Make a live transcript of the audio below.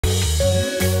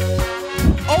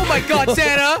my God,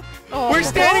 Santa! We're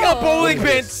standing on bowling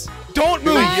pins. Don't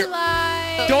move.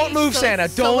 Don't move, Santa.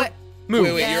 Don't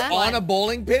move. Wait, you're on a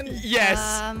bowling pin? Yes.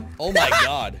 Oh my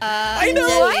God. I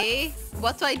know.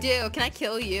 What do I do? Can I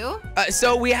kill you?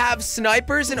 So we have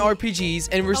snipers and RPGs,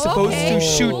 and we're supposed to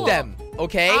shoot them.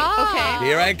 Okay? Okay.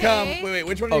 Here I come. Wait,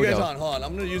 which one are you guys on? Hold on,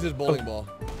 I'm gonna use this bowling ball.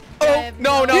 Oh,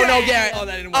 no, Garrett. Oh,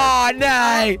 that didn't work. Oh, no.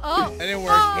 That didn't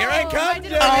work. Here I come,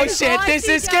 Jelly. Oh, shit. This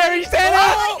is scary, Santa.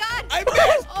 Oh my God. I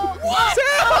missed. What?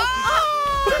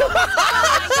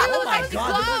 Oh my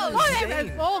God. This is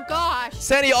insane. Oh gosh.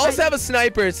 Santa, you also have a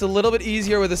sniper. It's a little bit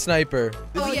easier with a sniper.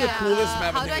 This is the coolest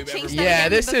map How do I I think we've change ever that? seen. Yeah,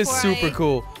 again this is before super I-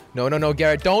 cool. No,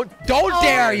 Garrett. Don't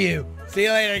dare you. See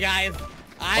you later, guys.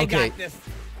 I Okay. got this.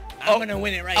 I'm gonna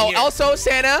win it right here. Also,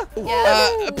 Santa,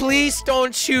 Yeah. please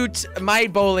don't shoot my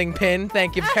bowling pin.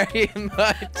 Thank you very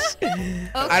much.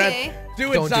 Okay. Do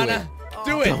Don't it, do Sana.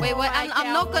 Do it. Wait, what?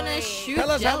 I'm not gonna shoot Tell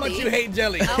us Jelly. how much you hate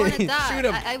Jelly. I wanna die. Shoot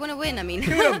him. I wanna win, I mean.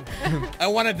 Shoot him. I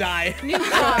want to die.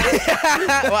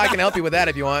 Well, I can help you with that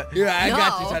if you want. Here, I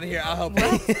got you, No. Sana. Here, I'll help you.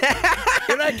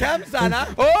 Here I come, Sana.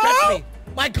 Oh! Press me.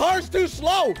 My car's too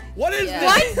slow. What is Yeah.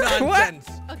 this nonsense?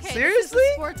 Okay, Seriously? This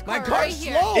is a sports My car car's right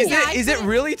here. slow. Is it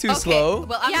really too slow?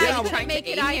 Well, I'm Yeah, really I trying couldn't make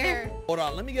to it aim either. here. Hold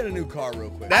on, let me get a new car real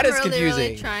quick. That is I'm really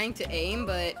confusing. trying to aim,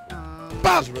 but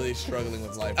I was really struggling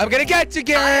with life. I'm gonna get you,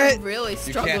 Garrett. I'm really You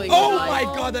struggling. can't. with Oh life.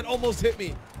 my God, that almost hit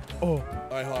me. Oh, All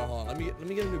right, hold on. Let me get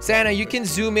a new car. Santa, real you quick. can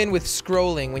zoom in with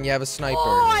scrolling when you have a sniper.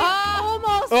 I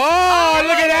almost. Oh,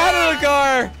 look at out of the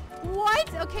car. What?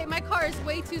 Okay, my car is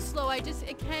way too slow. It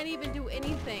can't even do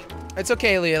anything. It's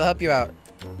okay, Leah. I'll help you out.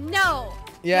 No.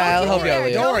 Yeah, I'll help you out,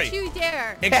 Leah. Don't worry. Don't you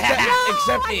dare. Except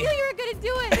I me. knew you were gonna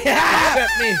do it.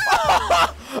 Except me.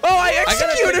 Oh, I I gotta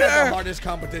executed pick out the her. hardest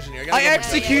competition here. I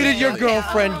executed your yeah.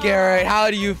 girlfriend, Garrett. How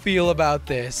do you feel about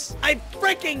this? I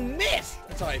freaking missed.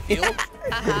 That's how I feel.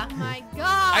 Oh my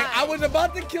God. I was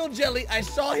about to kill Jelly. I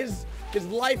saw his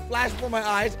life flash before my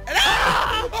eyes. And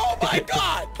oh my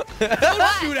God!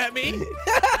 Don't shoot at me.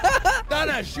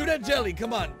 Sana, shoot at Jelly.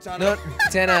 Come on, Sana. No,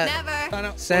 Santa.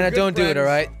 Never. Santa, we're good don't do it, friends. all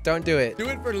right? Don't do it. Do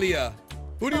it for Leah.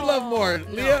 Who do you love more,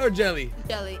 Leah or Jelly?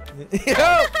 Jelly.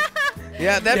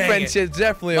 Yeah, that Dang friendship's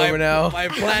definitely over now. My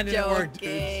plan didn't work.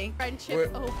 Joking.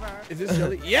 Friendship over. Is this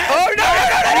Jelly? Yes! Oh, no!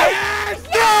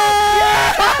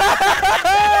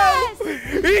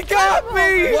 Yes! He got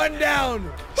me! One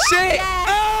down. Shit!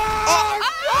 Oh!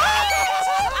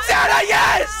 Santa,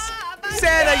 yes!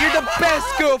 Santa, you're the best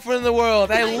girlfriend in the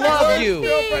world. I love Worst you.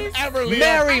 girlfriend ever, Leah.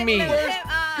 Marry me. Worst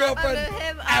girlfriend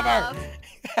ever.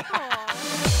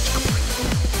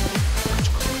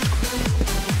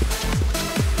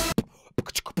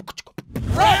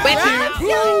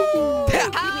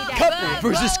 Couple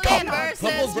versus couple.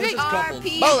 Couples versus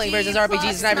couples. Bowling versus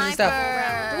RPGs, snipers and stuff.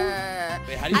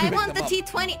 Wait, how do you I pick want them the up?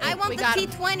 T20. I want We the got 'em.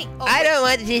 T20. Oh, I don't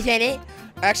want the T20.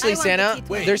 Actually, I want the Santa,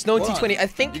 T20. there's no Hold on. T20. I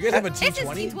think You guys have a This is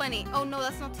T20? T20. Oh no,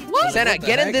 that's not T20. What? Santa, What the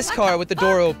get in heck? this car with the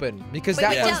door open because Wait,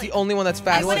 that yeah. one's the only one that's I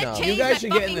fast want enough. to You change guys my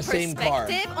should get in fucking the same car.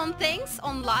 perspective on things,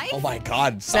 on life. Oh my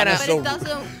God, Santa. Sana's But it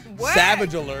so doesn't work.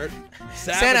 savage alert.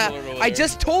 Savage Santa, alert over I there.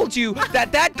 just told you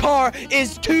that car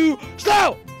is too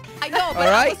slow. I know, but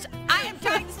All right. I am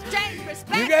trying to change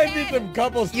perspective. You guys need some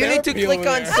couples You need to therapy click over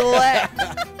on there. select.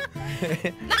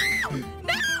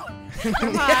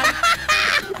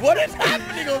 What is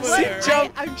happening over She there?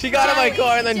 jumped. She got in my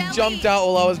car and then Jelly. jumped out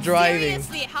while I was driving.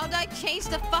 Seriously, how do I change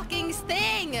the fucking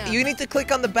thing? You need to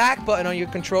click on the back button on your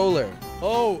controller.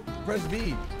 Oh, press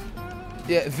V.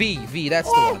 Yeah, V. That's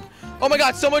the one. Oh my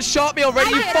God! Someone shot me already.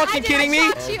 You fucking kidding me?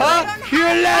 I shot you. Huh? I don't You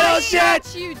have little money.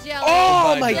 shit! You Jelly.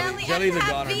 Oh Goodbye, my! Jelly. Jelly, Jelly's I a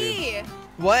have goner, V.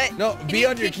 What? No, V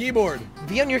on your keyboard.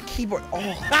 V on your keyboard. Oh.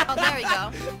 Oh, there we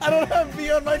go. I don't have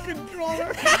V on my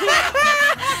controller.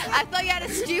 I thought you had a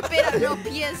stupid, I don't know,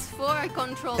 PS4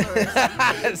 controller or something.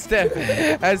 That's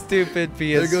stupid. PS4.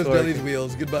 There goes Jelly's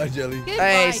wheels. Goodbye, Jelly. Goodbye,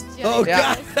 Hey, Jelly. Oh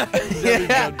Yeah. God. Jelly's Yeah.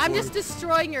 done I'm for. just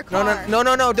destroying your car. No.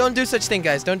 Don't do such thing,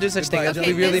 guys. Don't do such thing. Goodbye, That's what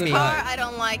Jelly. we really this need. car, I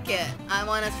don't like it. I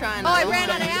want to try Oh, another I ran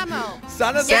out of one. ammo.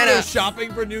 Sana's Santa. over there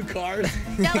shopping for new cars.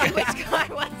 Tell me which car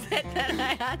was it that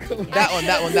I had to get? That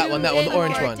one, the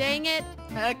orange one. Dang it.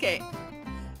 Okay,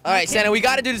 All right, Santa, we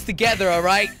gotta do this together. All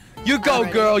right. You go,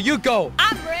 ready. girl. You go.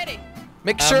 I'm ready.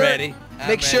 Make I'm sure. ready. I'm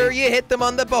Make sure ready. you hit them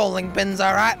on the bowling pins.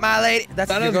 All right, my lady. That's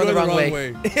Sana's you're going the wrong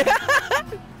way.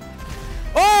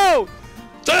 Oh!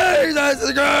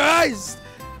 Jesus Christ!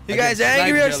 You guys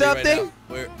angry or something?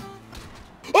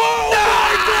 Oh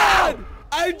my God!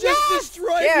 I just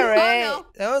destroyed Yeah, you. right. no.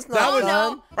 That was not That was-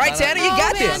 fun. no. Right, Santa, you Oh,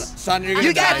 got man. this. Sana, you're gonna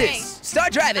You got die. this.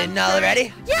 Start driving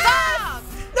already. Stop!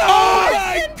 Oh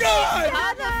my God!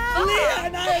 How the fuck? Leah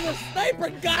and I are the sniper.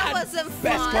 God. That wasn't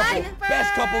Best fun. couple.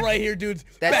 Best couple right here, dudes.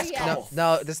 That's Best couple.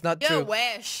 no, that's not You true.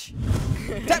 wish.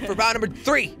 Time for round number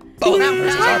 3. Bowling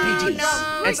versus RPGs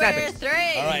Number and snipers. 3.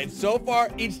 All right, so far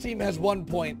each team has 1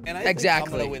 point, and I think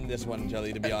Exactly. I'm gonna win this one,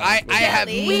 Jelly. To be honest, I have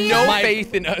Jelly. no My-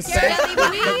 faith in us. Jelly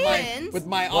wins. with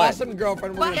my What? awesome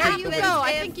girlfriend. We're What gonna are take you the in? win. No, I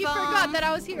If, think you um, forgot that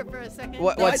I was here for a second.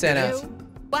 What No, I Santa? didn't.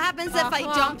 What happens if I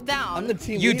jump down? I'm the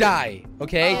team You leader. die,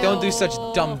 okay? Don't do such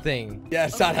Oh. dumb thing. Yeah,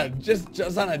 Sana, just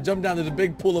Sana, jump down. There's a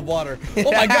big pool of water.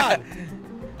 Oh my God!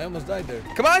 I almost died there.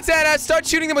 Come on, Santa, start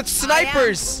shooting them with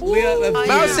snipers. Leah, let's do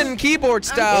Mouse this. and keyboard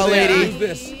style, Leah, lady. Who's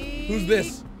this? Who's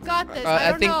this? Got this. I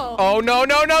don't think. know. Oh no,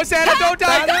 Santa, don't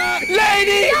die, Santa!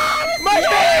 lady! My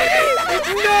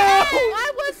baby! No!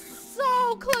 I was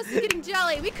so close to getting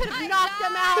Jelly. We could have knocked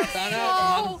them out.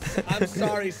 Sana, So... I'm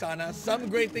sorry, Sana. Some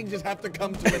great things just have to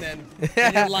come to an end.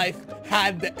 And your life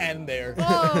had to end there.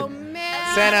 Oh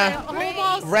man. Santa, I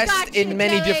almost Rest got you, in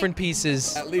many Jelly. different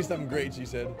pieces. At least I'm great, she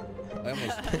said. I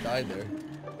almost died there.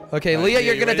 Okay, Alright, Leah, Leah,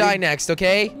 you're you gonna ready? die next,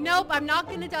 okay? Nope, I'm not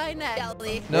gonna die next.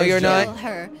 Jelly. No, you're Jelly? not. Kill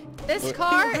her. This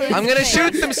car is. I'm gonna fake.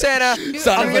 shoot them, Santa.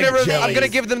 Son I'm of a gonna jelly.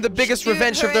 give them the biggest Shoot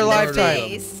revenge her of their in the lifetime.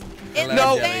 face. In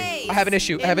No. the Jelly. face. I have an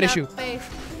issue. I have an In issue. the face.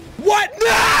 What? No!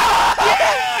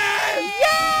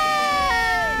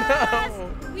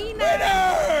 No. We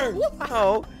know. Winner!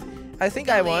 No. I think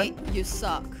I won. Jelly, you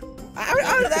suck.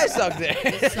 How did I suck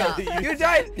there? suck.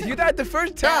 You died the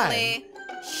first time. Jelly,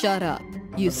 shut up.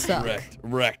 You suck.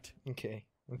 Wrecked. Okay.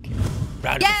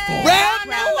 Round Yay! 4. Round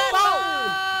number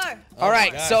 4. All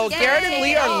right, my gosh. so Yay. Garrett and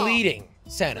Lee are leading.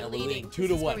 Santa. We're leading This 2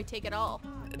 to is where 1. we take it all.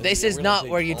 This is We're gonna not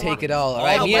take where you all. take it all, all Oh,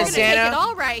 right? we're Me and gonna take it Santa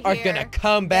all right are here. gonna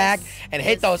come back and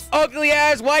hit those ugly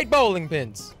ass white bowling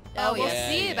pins. Oh, we'll yeah.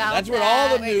 see Yeah, about that's that. what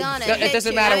all the We're noobs gonna say. It hit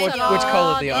doesn't you matter with which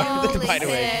color they are, all by the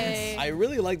way. Say. I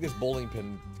really like this bowling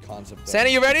pin concept. though. Santa,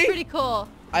 you ready? Pretty cool.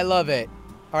 I love it.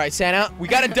 All right, Santa, we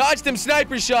gotta dodge them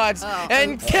sniper shots Oh.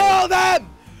 and kill them.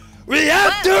 We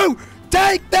have to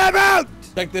take them out.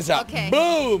 Check this out. Okay.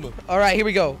 Boom! All right, here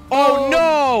we go. Oh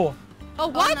no! Oh,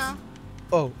 what? Oh, no.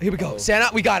 Oh, here we go. Santa,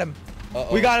 we got him.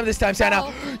 Uh-oh. We got him this time, Santa.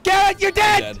 Uh-oh. Garrett, you're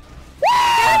dead. Dead.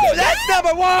 Woo! That's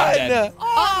number 1. dead.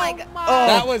 Oh my god. Oh,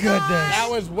 That was goodness. That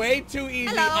was way too easy.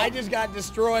 Hello. I just got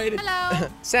destroyed. Hello.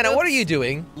 Santa, what are you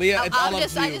doing? Leah, it's all up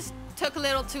to I you. just took a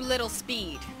little too little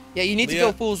speed. Yeah, you need to Leah,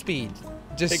 go full speed.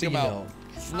 Just Take so him you out. know.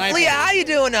 Sniper. Leah, how you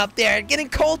doing up there? Getting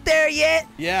cold there yet?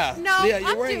 Yeah. No, Leah, you're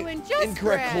I'm wearing doing just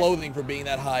incorrect great. clothing for being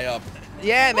that high up.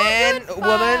 Yeah, man. good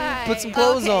Woman, put some fight.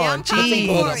 clothes Okay, on. I'm coming Jeez.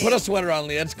 for Hold on, you. put a sweater on,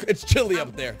 Leah. It's chilly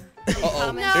up there. Uh-oh.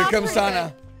 coming. Here No, comes pretty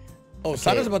Sana. Oh,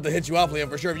 Sana's about to hit you off, Leah,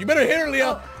 for sure. You better hit her,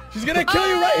 Leah. She's gonna kill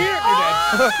you right here.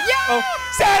 You're dead. Oh,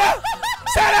 Santa!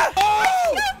 Santa!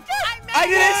 Oh! I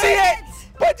didn't see it!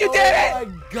 But you did it! Oh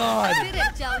my God. I did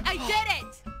it, Jelly. I did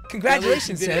it.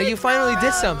 Congratulations, Jelly, you did Santa. it. You finally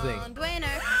did something. Round winner.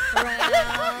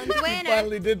 Round You winner.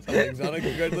 finally did something, Sana.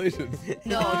 Congratulations.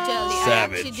 No, Jelly. I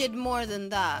Savage. actually did more than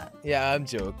that. Yeah, I'm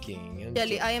joking. I'm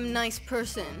Jelly, I am a nice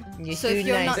person. You're So too if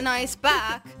you're nice. not nice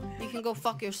back, you can go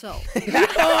fuck yourself.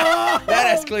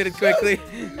 That escalated quickly.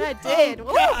 That did.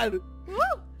 Woo. God. Woo.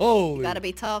 Holy. Gotta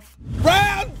be tough.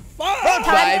 Round 5. Round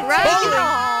 5.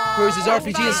 Right. Bowling versus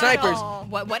RPG and snipers.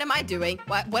 What am I doing?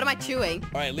 What am I chewing? All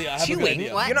right, Leah, I have a good Chewing?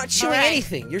 idea. What? You're not chewing Alright.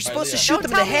 anything. You're supposed to Leah. shoot Don't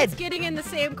them in tell the me it's head. getting in the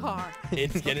same car.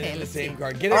 It's getting Okay, in the let's same see.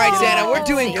 car. Get All it right, in. Santa, we're Oh.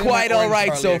 doing Get in my quite all orange right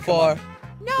car, so Leah, come far. on.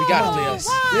 No. We got Leah. this.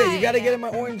 Why? Yeah, you gotta get in my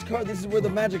orange car. This is where the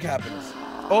magic happens.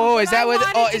 Oh, is that I where the,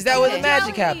 wanted to is that where the kill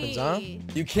magic Jelly. happens,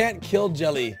 huh? You can't kill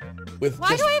Jelly with Why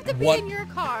just do I have to be one. in your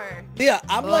car? Yeah,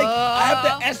 I'm like, I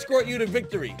have to escort you to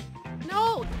victory.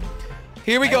 No.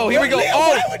 Here we go. Here we go. Leah, Oh,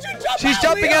 why would you jump she's out,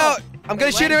 jumping Leah? out. I'm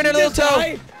gonna shoot her in her little toe.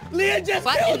 Die. Leah just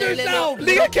What? killed In her little- herself.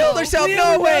 Leah killed herself. Leah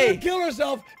No would rather way. kill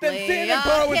herself than sit in the Leah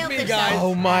car with killed me, herself, guys.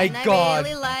 Oh my and God. I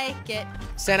really like it.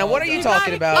 Santa, what are you You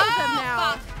talking gotta about? kill them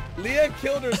now. Leah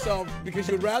killed herself because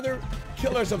she would rather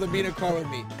kill herself than be in a car with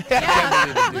me. I Yeah.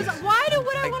 can't believe it, dude. Why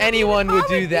would I want Anyone to be in would a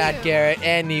car do with that, you? Garrett.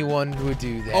 Anyone would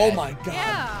do that. Oh my God.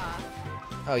 Yeah.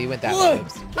 Oh, you went that way. Look.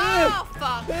 Oops. Oh,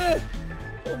 fuck.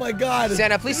 Oh my God.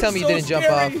 Santa, please This tell is me you so didn't jump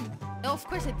scary. off. No, of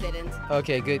course it didn't.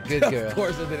 Okay, good Of girl.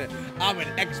 course I didn't. I'm an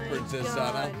expert, sis,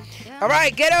 Sana. Yeah. All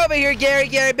right, get over here, Gary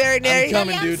Barry. I'm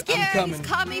coming, Jelly, dude. I'm scared. coming. He's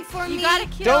coming for me. You gotta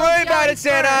kill Don't worry about Jelly it,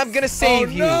 Santa. first. I'm gonna save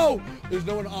oh, you. no. There's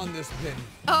no one on this pin.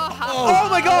 Oh, how Oh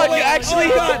my God, Oh, you actually oh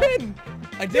hit God. the pin.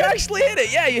 I did. You actually hit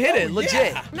it. Yeah, you hit Oh, it.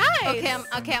 Legit. yeah. Nice. Okay, I'm Too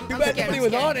scared. bad I'm nobody was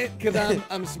scared. on it because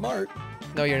I'm smart.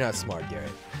 No, you're not smart, Garrett.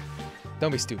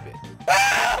 Don't be stupid.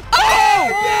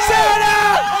 Oh!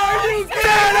 Santa! Are you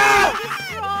Santa?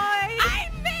 I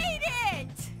made it!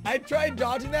 I tried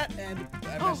dodging that and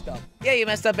I messed up. Yeah, you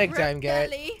messed up big time,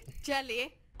 Garrett.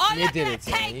 Jelly. Oh, You you're did gonna it,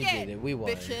 Santa. take You did it. We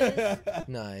won. Bitches.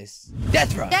 Nice.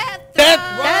 Death run. Death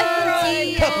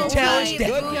run. Couple challenge, my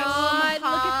death run. God,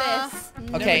 look at this.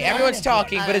 Okay, Never everyone's done it.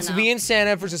 talking, I but don't it's know. me and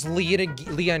Santa versus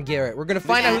Leon Garrett. We're gonna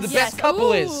find out who the Yes. best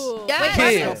couple is. Ooh. Yes.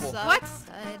 Kid. I'm so What?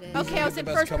 excited. Okay, I was the in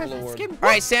best first couple person. award. Skip. All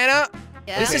right, Santa.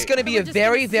 Yeah. This is gonna be a We're just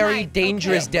very, getting very sniped.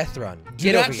 dangerous Okay. death run. Do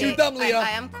Get not over shoot here. them, Leah. I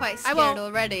am quite scared won't.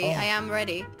 already. I am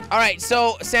ready. All right,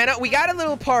 so Santa, we got a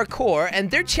little parkour,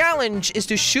 and their challenge is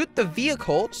to shoot the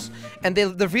vehicles, and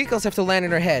the vehicles have to land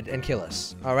in our head and kill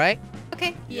us. All right?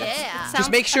 Okay. Yeah. Just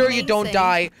make sure you don't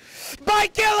die by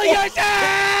killing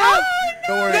yourself.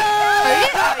 Don't worry.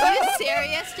 Are you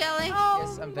serious, Jelly?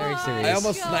 Yes, I'm very serious. I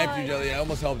almost sniped you, Jelly. I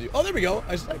almost helped you. Oh, there we go.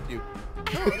 I sniped you.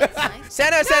 Oh, that's nice.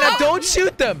 Santa, don't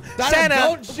shoot them. Santa,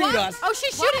 don't shoot us. Oh,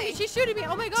 she's shooting me. She's shooting me.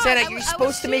 Oh my god. Santa, I you're was-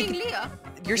 supposed to make Shooting Leah.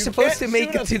 You're You supposed to can't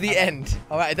make shoot it us. to the end.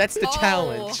 All right, that's the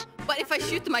challenge. But if I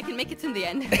shoot them, I can make it in the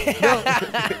end.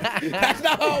 That's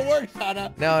not how it works,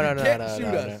 Santa. No. You can't shoot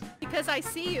us. Because I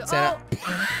see you. Santa,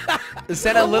 Oh.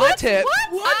 Santa, a little tip.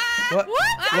 What? What?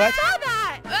 What? I What? saw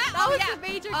that. That was a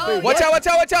major. Oh, clue. Watch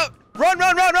out! Run!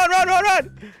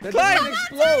 That doesn't Climb!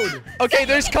 explode. Okay,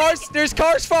 there's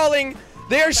cars falling.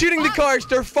 They are shooting the cars.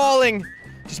 They're falling.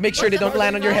 Just make sure they don't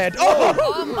land on your head. Oh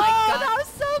Oh! my Oh, god. that was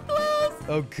so close.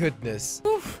 Oh goodness.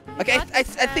 Oof. Okay, got I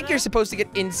this, think you're Santa. supposed to get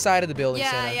inside of the building,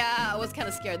 Yeah, Santa. yeah. I was kind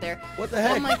of scared there. What the Oh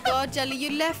heck? my god, Jelly,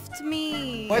 you left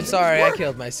me. Why I'm did sorry, this I work?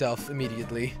 killed myself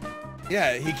immediately.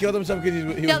 Yeah, he killed himself because he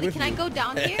was Jelly, with can I you. go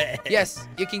down here? Yes,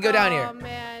 you can go down Oh here.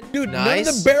 man. Dude, none of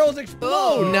Nice. the barrels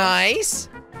explode. Nice.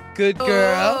 Good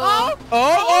girl. Oh.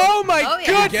 Oh my Oh,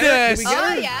 yeah. goodness. Did we get Oh,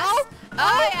 her? yes.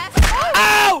 Oh, yes.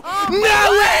 Ow! Oh,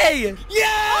 No way!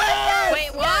 Yes!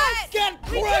 Wait, what? Get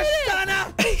crushed,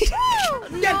 Santa!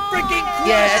 Get freaking crushed!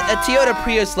 Yeah, a Toyota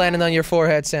Prius landing on your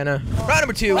forehead, Santa. Round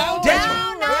number 2. Round Death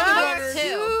down. run. Round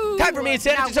two. Time for me and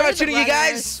Santa Now, to start we're the shooting you runners.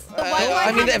 guys. The white one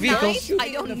I mean, the has a vehicles. knife? I Shoot you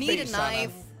in don't the need a face, Santa.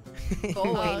 knife. Go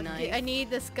away, Okay, knife. I need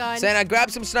this gun. Santa,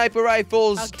 grab some sniper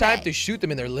rifles. Okay. Time to shoot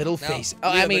them in their little Now, face. yeah,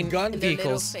 Oh, I the mean, gun- In their little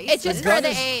vehicles. faces. It's just gun for the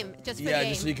is- aim. Just for the Yeah, aim.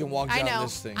 just so you can walk I down know.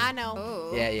 this thing. I know.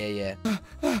 Oh. Yeah.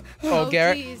 Oh, Oh,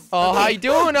 Garrett. jeez. Oh, how you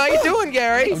doing? How you doing,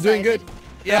 Gary? I'm doing good.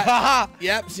 Yeah. Haha.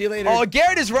 Yep, see you later. Oh,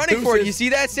 Garrett is running for it. Deuces. You see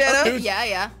that, Santa? Yeah,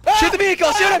 yeah. Shoot the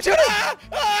vehicle! Shoot him! Shoot him!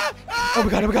 Oh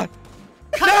my god!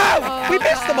 No! We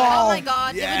missed them Oh all! my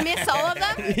god, did we miss all of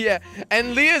them? Yeah,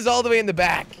 and Leah's all the way in the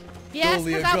back. Yes,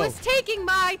 Leah, because I go. was taking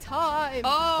my time.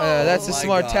 Oh. That's a my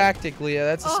smart God. tactic, Leah.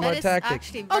 That's a That smart is tactic.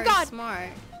 actually Oh, very God. smart.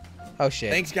 Oh shit.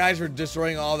 Thanks, guys, for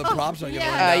destroying all the props. So I can yeah.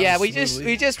 run down Yeah, we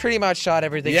smoothly. just pretty much shot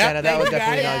everything, Yeah, Santa. That thank was you,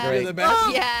 definitely guys. not You're great. the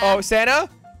best. Yeah. Oh, Santa?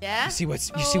 Yeah? You see what's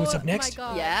up next? Oh my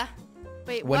god. Yeah.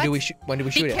 Wait, When what? do we shoot? When do we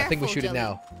Be shoot it? I think we careful, shoot it Jelly.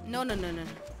 now. No.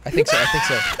 I think so.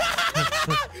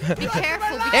 Be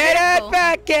careful, be Head careful.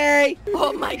 back, Gary.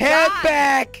 Oh my Head god.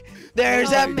 back.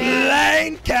 There's a Oh,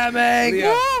 plane coming.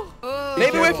 Leah, Oh.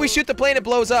 Maybe careful. if we shoot the plane, it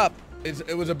blows up.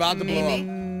 it was about to blow Maybe.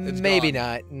 up. It's Maybe gone.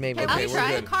 not. Maybe Can not. Okay, we we're shoot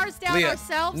good. the cars down Leah,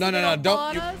 ourselves? no, so no, they no, blow don't.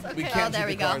 on You, us? we Okay. can't Oh, shoot there the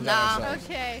we go. cars down Nah. ourselves.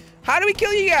 Okay. How do we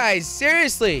kill you guys?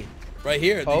 Seriously. Right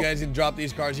here. Oh. You guys can drop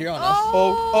these cars here on us.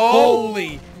 Oh.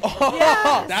 Holy.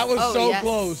 Yes. That was Oh, so yes.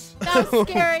 close. That was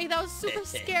scary. That was super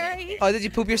scary. Oh, did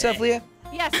you poop yourself, Leah?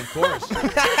 Yes. Of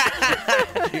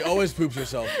course. She always poops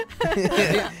herself.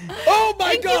 Oh my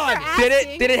Thank you for God.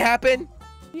 asking. Did it happen?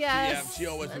 Yes. Yeah, she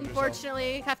always poops herself.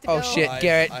 Unfortunately, have to Oh go. shit, I-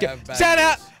 Garrett. I have bad Santa,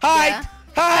 news. hide, Yeah.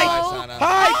 hide, Bye, Santa.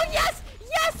 hide. Oh yes,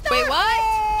 yes. That Wait, was- what?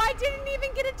 Oh, I didn't even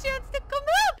get a chance to come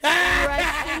out.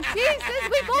 Rest in pieces.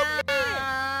 We both made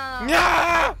it. No.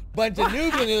 Ah! Bunch of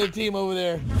noobs on the other team over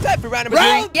there. Time for round number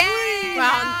Round 3. Yay!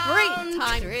 Round 3.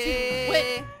 Time to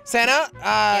quit. Santa,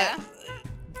 Yeah.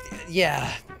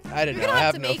 yeah. I don't You're know. gonna I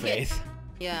have have to no make it. faith.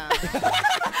 Yeah.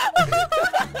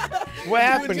 What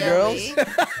happened, girls? Jelly.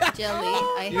 Jelly,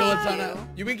 I You know what, hate Sana?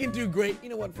 We can do great. You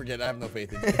know what? Forget it. I have no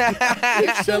faith in you.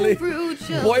 you. Jelly. So rude,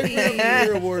 Jelly. Boyfriend of the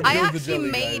Year award I goes to actually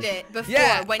Jelly, made guys. it before.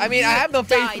 Yeah, when I mean, you I have no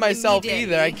faith died in myself either.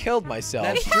 I immediately. killed myself.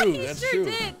 That's Yeah, true. you That's sure true.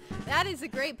 did. That is a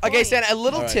great point. Okay, Santa, a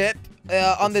little All right. tip on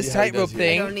Let's this see how he tightrope does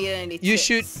here. I don't thing. need any You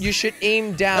tips. should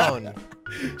aim down.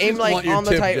 Aim like want your on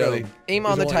the tip, tightrope. Jelly. Aim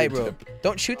Just on the want your tightrope.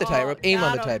 Don't shoot the Oh, tightrope. Aim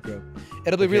on the got 'em. tightrope.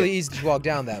 It'll be really easy to walk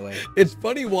down that way. It's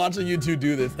funny watching you two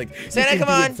do this. Like, Santa, you can come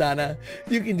do on. It, Sana.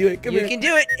 You can do it. Come You here. can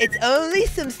do it. It's only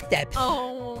some steps.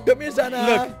 Oh. Come here, Sana.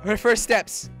 Look, her first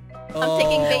steps. I'm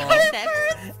taking baby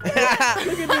steps.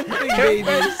 Look at this big baby.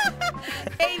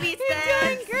 Baby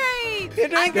Doing steps. great. You're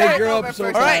doing I'm great. They grow over up so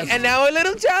first. All right, fast. and now a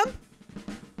little jump.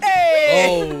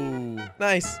 Hey! Oh.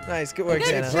 Nice, nice. Good work, Good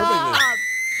Santa. perfect. job.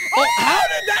 Oh, how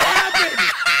did that happen?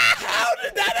 How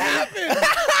did that happen?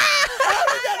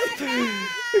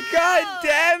 God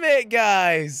damn it,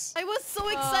 guys. I was so so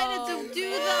excited to do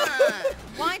that.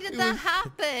 Why did that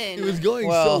happen? It was going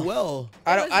so well.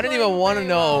 I was don't even going want to very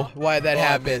know well. why that Oh, I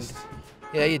happened. missed.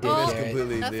 Yeah, you did, Missed Garrett.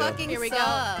 completely, That Leah. fucking Here we go.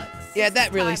 sucks. Yeah,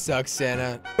 that really Time. sucks,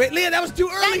 Santa. Wait, Leah, that was too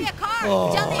early. Jelly, a car.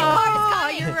 Oh. Jelly, a car is Oh,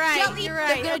 coming. you're right, Jelly, you're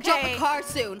right, they're gonna drop okay. a car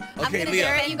soon. I'm Okay, gonna Leah.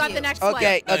 Garrett, you got defend the next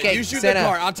Okay, one. okay, You shoot Santa. the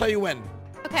car. I'll tell you when.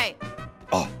 Okay.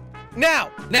 Oh,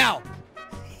 Now! now.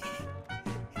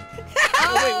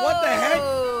 Oh, wait, what the heck?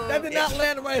 That did not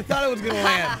land where I thought it was gonna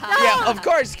land. Yeah, of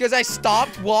course, because I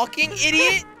stopped walking,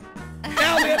 idiot.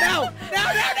 Now, Leah, now.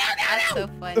 Now. That's so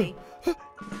funny.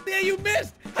 Leah, you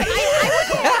missed.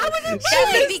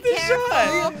 Jelly, be missed the careful.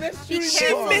 shot. You missed Be shooting She the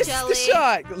careful, car. missed Jelly. the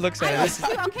shot. Look, Santa, this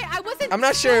Okay, I wasn't. I'm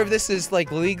not sure if this is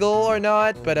like legal or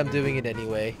not, but I'm doing it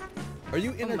anyway. Are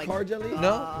you in Oh a my car, Jelly?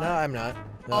 No, I'm not.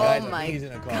 No. Oh Guys, I my think he's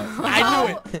in a car. I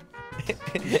knew it.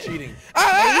 He's cheating. Oh,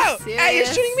 Are you hey, you're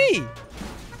serious? shooting me.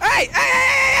 Hey,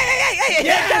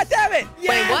 Yes! God damn it.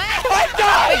 Wait, what? I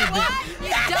died. What? You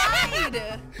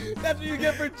died. That's what you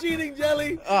get for cheating,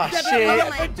 Jelly. Oh, That's shit. what you Oh get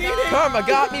my for cheating. God. Karma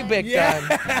got me big time.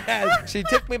 Yes. She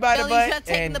took me by the Jelly, you butt should've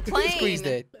taken and the plane. squeezed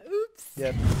it. Oops.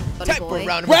 Yep. Funny Time for boy.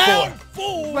 round number Round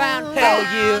 4. 4. Round Hell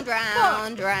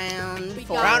Round, you. round,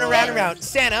 four. Round and round and round.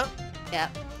 Santa,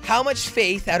 Yep. how much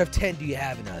faith out of 10 do you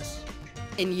have in us?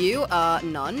 In you,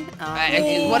 none.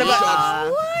 What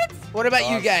about- What? What about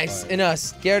you Shots guys fired. and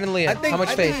us, Garrett and Leah? I think, how much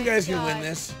I think faith? you guys can God. win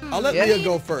this. I'll let Yeah. Leah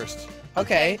go first.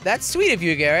 Okay, that's sweet of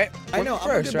you, Garrett. I know, Women I'm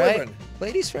a first, good right? boyfriend.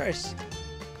 Ladies first.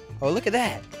 Oh, look at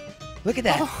that. Look at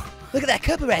that. Look at that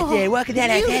couple right there walking down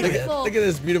that Look avenue. at, look at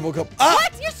this beautiful couple. Ah!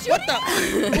 What? You're shooting? What the?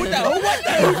 What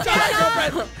the? Who shot my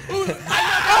girlfriend?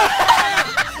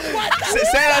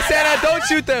 Santa, don't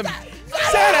shoot them.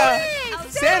 Santa.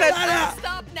 Santa. Santa.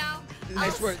 Stop now. I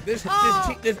swear, this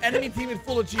Oh. this enemy team is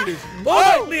full of cheaters.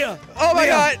 Oh! Leah. Oh my Leah.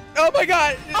 God. Oh my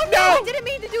God. Oh no! I didn't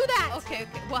mean to do that. Okay,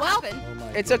 what Well, happened? Oh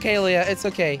my It's okay, Leah. It's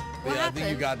okay. Leah, I think you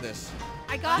happened? got this.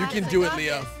 I got You it. can I do it, got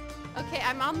Leah. this. Okay,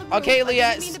 I'm on the move. Okay, I Leah,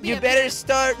 didn't mean to be you a better bitch.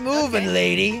 start moving, Okay.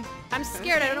 lady. I'm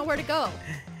scared. I don't know where to go.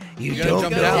 You gotta don't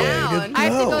jump know down. where to I I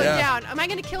have to go Yeah. down. Am I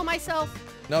gonna kill myself?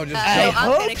 No, just I No, I'm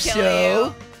hope gonna kill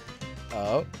so.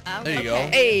 Oh. There you go. Okay.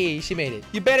 Hey, she made it.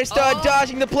 You better start Oh.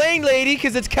 dodging the plane, lady,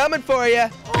 because it's coming for you.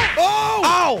 Oh!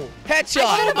 Ow! Headshot.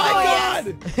 Oh my Oh,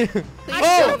 God! Please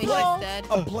Oh. tell me she's dead.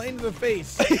 A plane to the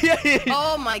face.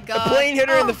 Oh my A god. plane hit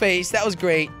her in the Oh. face. That was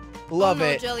great. Love oh,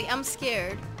 no, it. Jelly, I'm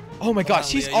scared. Oh my Come God, on,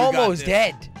 she's Leah, you got almost this.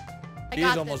 dead. I He's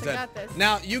got almost this. I dead. got this.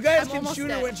 Now, you guys I'm can almost shoot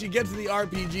her dead. when she gets to the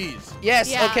RPGs. Yes.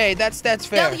 Yeah. Okay, that's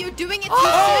fair. Jelly, you're doing it too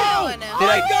Oh! soon. Oh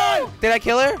my God! Did I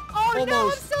kill her? Oh no! I'm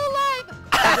Almost. still alive.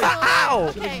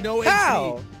 How? She has Okay. no AC.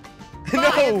 How? I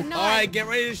have No. no All right, get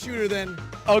ready to shoot her then.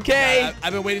 Okay.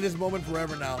 I've been waiting this moment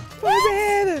forever now.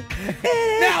 Now,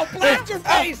 Now, blast her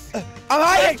face! I'm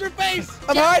Blast hiding. her face!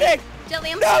 I'm hiding.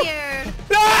 Jelly, I'm No. scared.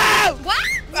 No! What?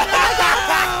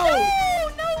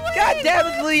 Ow! No way. God damn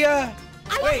it, Leah.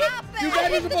 Wait, you I guys are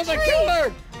hit the supposed to tree. kill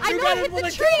her! I You know, guys I are hit the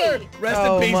supposed to kill her! tree. Rest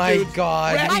Oh in peace, my dude.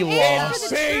 God, Rest we in lost.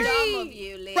 peace. Dumb of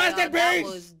you, Leo. Rest in That peace.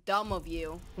 was dumb of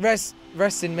you.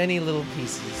 Rest in many little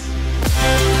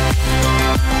pieces.